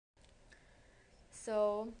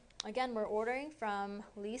So again, we're ordering from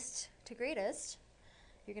least to greatest.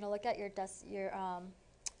 You're going to look at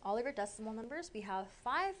all of your decimal numbers. We have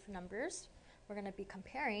 5 numbers we're going to be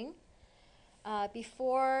comparing.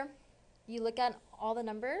 Before you look at all the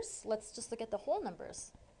numbers, let's just look at the whole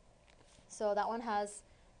numbers. So that one has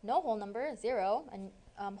no whole number, 0, and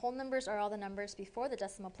whole numbers are all the numbers before the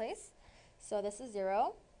decimal place. So this is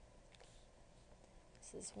 0,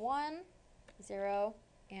 this is 1, 0,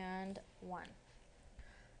 and 1.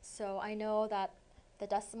 So I know that the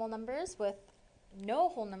decimal numbers with no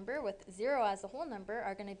whole number, with 0 as a whole number,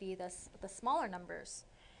 are going to be the smaller numbers.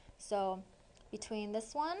 So between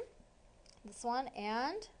this one,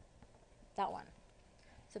 and that one.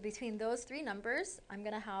 So between those 3 numbers, I'm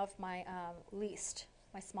going to have my least,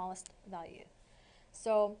 my smallest value.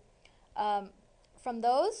 So from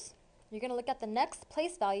those, you're going to look at the next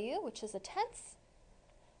place value, which is a tenths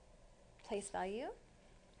place value.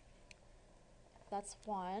 That's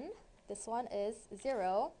 1. This one is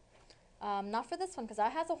 0. Not for this one, because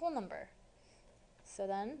that has a whole number. So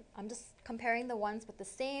then I'm just comparing the ones with the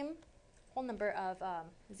same whole number of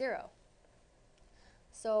 0.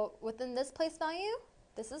 So within this place value,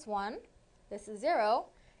 this is 1, this is 0,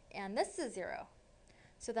 and this is 0.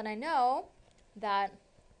 So then I know that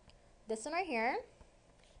this one right here,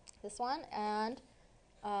 this one, and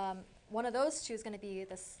one of those two is going to be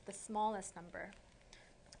the smallest number.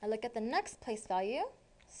 I look at the next place value,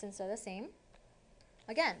 since they're the same.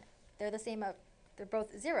 Again, they're the same, they're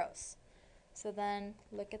both zeros. So then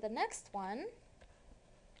look at the next one.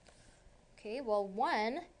 Okay, well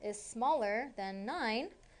 1 is smaller than 9,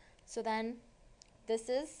 so then this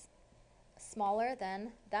is smaller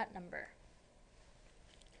than that number.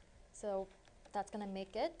 So that's going to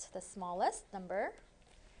make it the smallest number,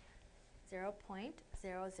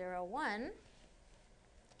 0.001.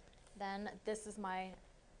 Then this is my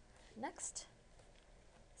next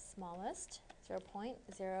smallest,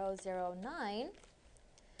 0.009.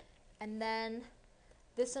 And then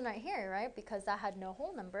this one right here, right, because that had no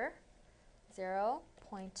whole number,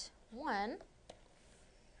 0.1.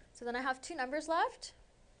 So then I have 2 numbers left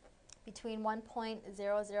between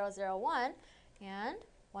 1.0001 and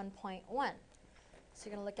 1.1. So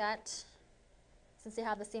you're going to look at, since they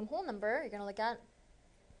have the same whole number, you're going to look at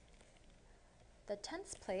the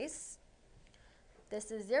tenths place.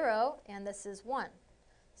 This is 0 and this is 1.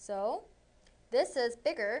 So this is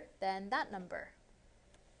bigger than that number.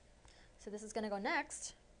 So this is going to go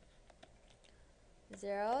next,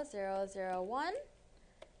 0.001,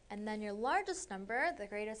 and then your largest number, the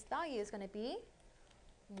greatest value, is going to be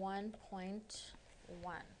 1.1.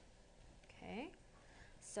 Okay,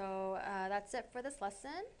 so that's it for this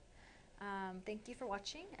lesson. Thank you for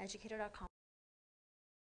watching Educator.com.